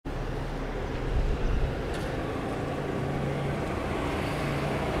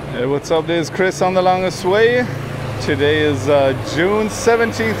Hey, what's up? This is Chris on the longest way. Today is June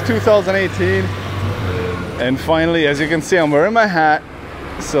 17th, 2018. And finally, as you can see, I'm wearing my hat.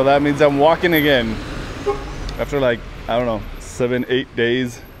 So that means I'm walking again. After like, I don't know, 7-8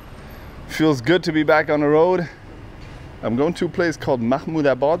 days. Feels good to be back on the road. I'm going to a place called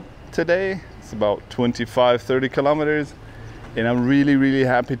Mahmoudabad today. It's about 25-30 kilometers. And I'm really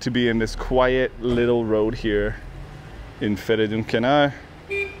happy to be in this quiet little road here in Feridun Kenar.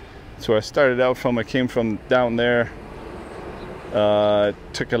 So I started out from, I came from down there,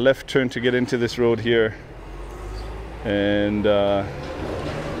 took a left turn to get into this road here, and yeah,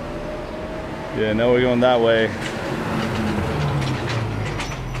 now we're going that way.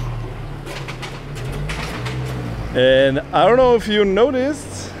 And I don't know if you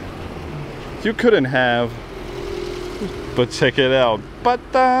noticed, you couldn't have, but check it out.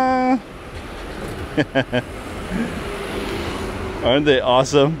 Bata! Aren't they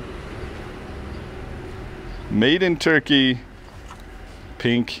awesome? Made in Turkey,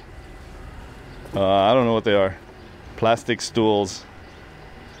 pink. I don't know what they are. Plastic stools.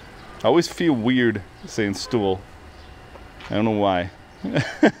 I always feel weird saying stool. I don't know why.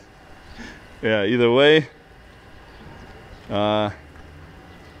 Yeah, either way. I'm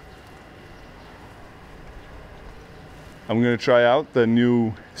gonna try out the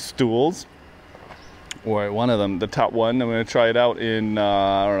new stools. Or one of them, the top one. I'm gonna try it out in,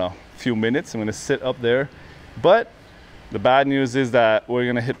 I don't know, a few minutes. I'm gonna sit up there. But the bad news is that we're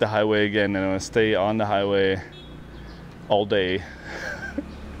gonna hit the highway again, and I'm gonna stay on the highway all day.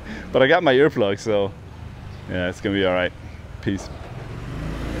 But I got my earplugs, so yeah, it's gonna be all right. Peace.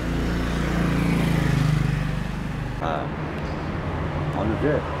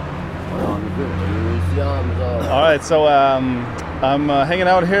 All right, so I'm hanging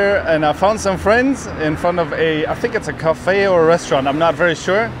out here, and I found some friends in front of a, I think it's a cafe or a restaurant. I'm not very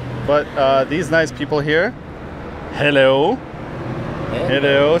sure, but these nice people here. Hello.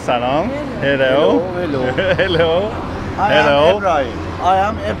 Hello, salam. Hello. Hello. Hello. I am Ebrahim. I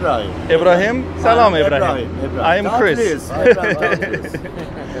am Ebrahim. Ebrahim? Salam, Ebrahim. I am Chris. Please.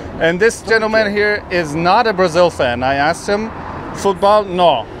 And this gentleman here is not a Brazil fan. I asked him, football?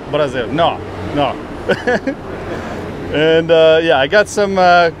 No. Brazil? No. No. And yeah, I got some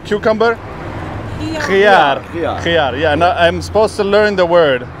cucumber. Khiyar. Khiyar. Yeah, no, I'm supposed to learn the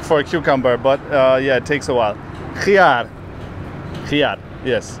word for cucumber, but yeah, it takes a while. Khiyar. Khiyar.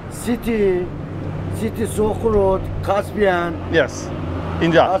 Yes. City Souk Road, Caspian. Yes.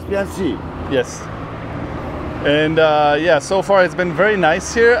 India. Caspian Sea. Yes. And yeah, so far it's been very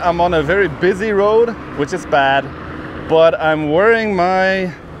nice here. I'm on a very busy road, which is bad, but I'm wearing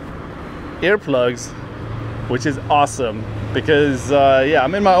my earplugs, which is awesome because yeah,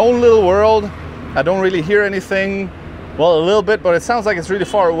 I'm in my own little world. I don't really hear anything. Well, a little bit, but it sounds like it's really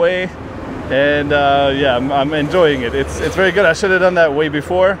far away. And yeah, I'm enjoying it. It's very good. I should have done that way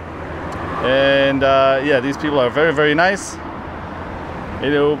before. And yeah, these people are very nice.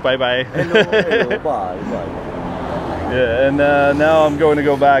 Hello, bye. Hello, bye. Yeah, and now I'm going to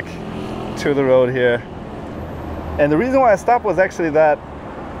go back to the road here. And the reason why I stopped was actually that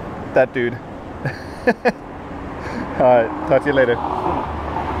dude. All right, talk to you later.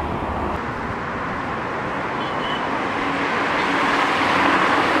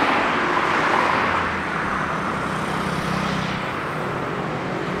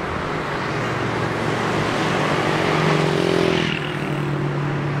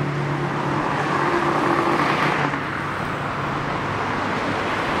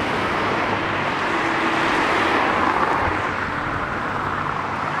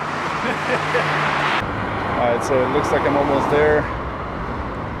 Alright, so it looks like I'm almost there.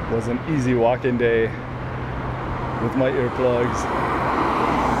 It was an easy walking day with my earplugs,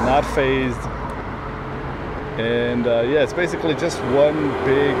 not phased. And yeah, it's basically just one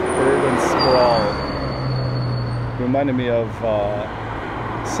big urban sprawl. Reminded me of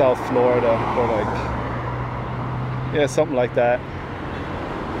South Florida, or like, yeah, something like that.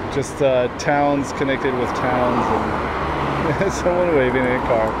 Just towns connected with towns, and someone waving in a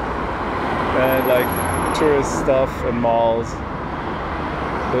car. And like tourist stuff and malls.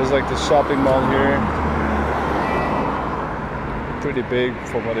 There's like the shopping mall here. Pretty big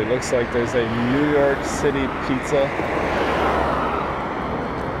from what it looks like. There's a New York City pizza.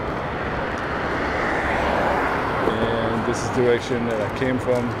 And this is the direction that I came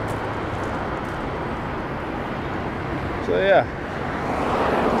from. So yeah.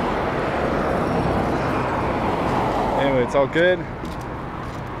 Anyway, it's all good.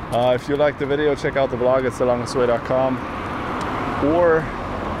 If you liked the video, check out the blog at thelongestway.com, or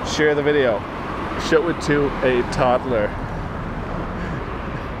share the video. Show it to a toddler.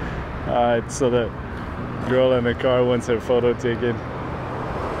 Alright, so the girl in the car wants her photo taken.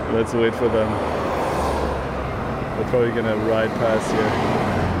 Let's wait for them. They're probably gonna ride past here.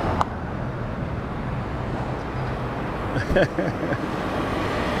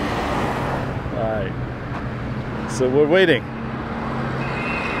 Alright. So we're waiting.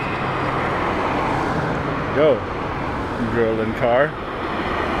 Go. Girl in car.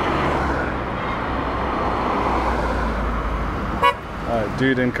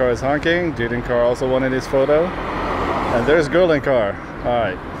 Dude in car is honking. Dude in car also wanted his photo. And there's girl in car.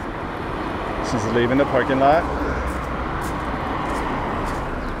 Alright. She's leaving the parking lot.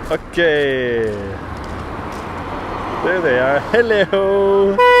 Okay. There they are.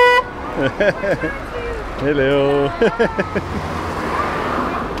 Hello. Hello.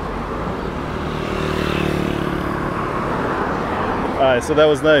 Alright, so that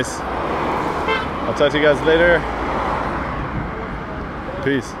was nice. I'll talk to you guys later.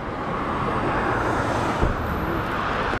 Peace.